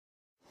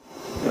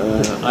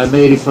I'm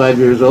 85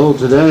 years old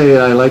today,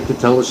 and I like to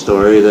tell a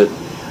story that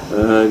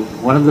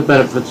one of the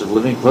benefits of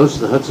living close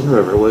to the Hudson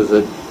River was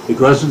that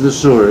because of the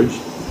sewerage,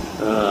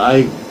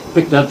 I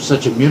picked up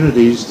such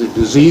immunities to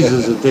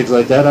diseases and things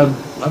like that. I'm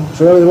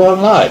fairly long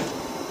alive.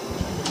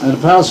 And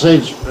the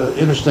Palisades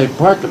Interstate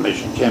Park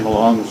Commission came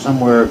along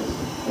somewhere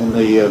in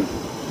the,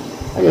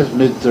 I guess,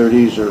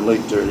 mid-30s or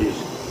late 30s,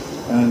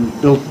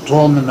 and built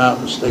Tallman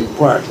Mountain State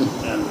Park in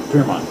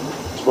Piermont,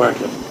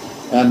 Sparkman.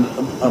 And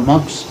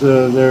amongst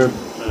their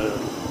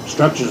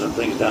structures and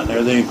things down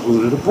there, they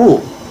included a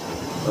pool.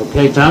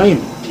 Okay,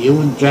 Tommy, you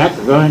and Jack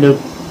are going to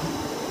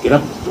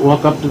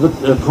walk up to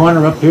the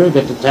corner up here,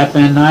 get the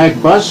Tappan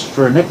Nayak bus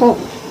for a nickel,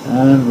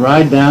 and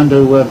ride down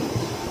to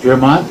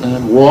Piermont, and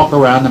then walk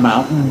around the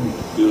mountain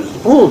and use the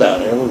pool down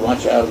there. We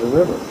want you out of the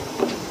river.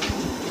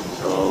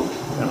 So,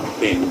 you know,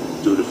 being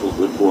dutiful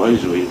good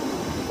boys, we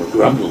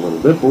grumbled a little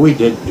bit, but we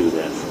did do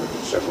that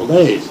for several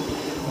days.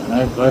 And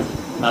I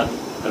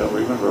don't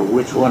remember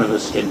which one of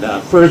us came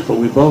down first, but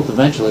we both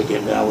eventually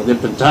came down with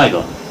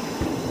impetigo,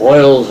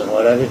 oils and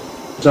whatever.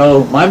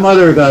 So my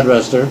mother, God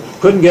rest her,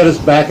 couldn't get us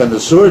back on the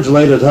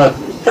sewage-laden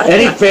Hudson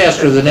any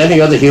faster than any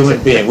other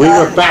human being. We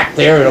were back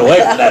there and away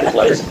from that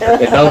place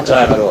in no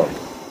time at all.